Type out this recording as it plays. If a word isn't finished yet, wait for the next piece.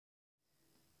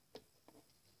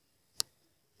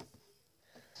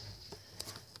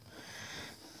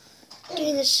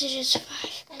this is just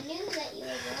 5. I knew that you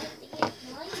would want to get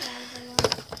my dogs a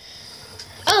lot.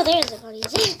 Oh, there's the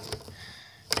ponies.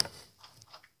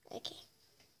 Okay.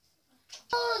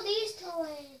 Oh, these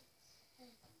toys.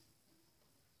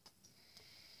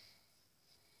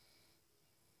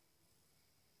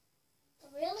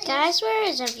 Really? Guys, where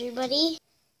is everybody?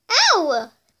 Ow!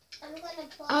 I'm gonna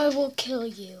play. I will kill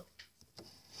you.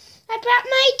 I brought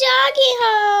my doggy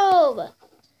home.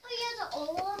 Oh, yeah, the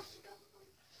Olaf dog.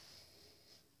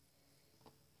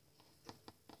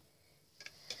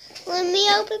 Let me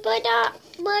open my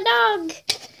dog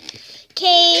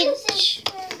cage.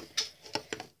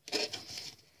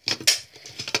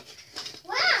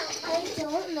 Wow, I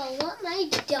don't know what my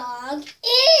dog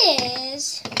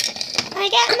is. I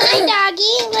got my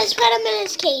doggy. Let's put him in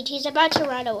his cage. He's about to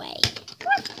run away.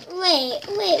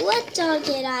 Wait, what dog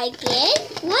did I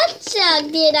get? What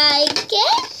dog did I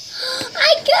get?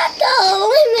 I got the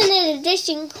limited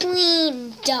edition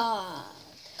queen dog.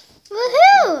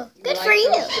 Woohoo! Good like for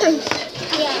you. those?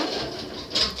 Yeah.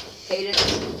 Hate it?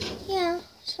 Yeah,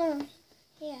 sure.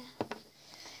 Yeah.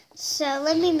 So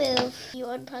let me move. You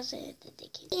unpause it.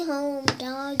 Doggy home,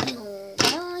 doggy home,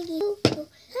 doggy home.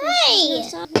 Hey!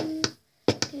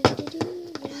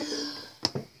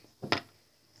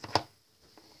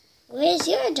 Where's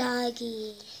your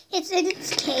doggy? It's in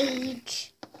its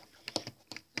cage.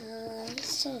 Oh, it's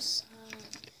so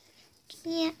soft.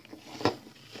 Yeah.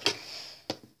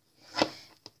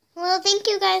 Well, thank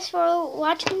you guys for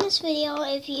watching this video.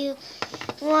 If you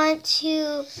want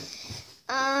to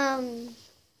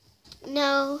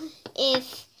know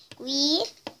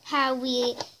how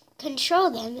we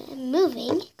control them and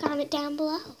moving, comment down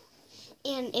below.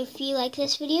 And if you like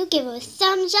this video, give it a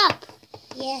thumbs up.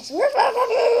 Yes.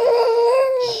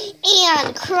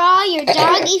 And crawl your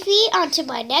doggy feet onto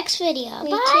my next video.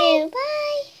 Me Bye. too. Bye.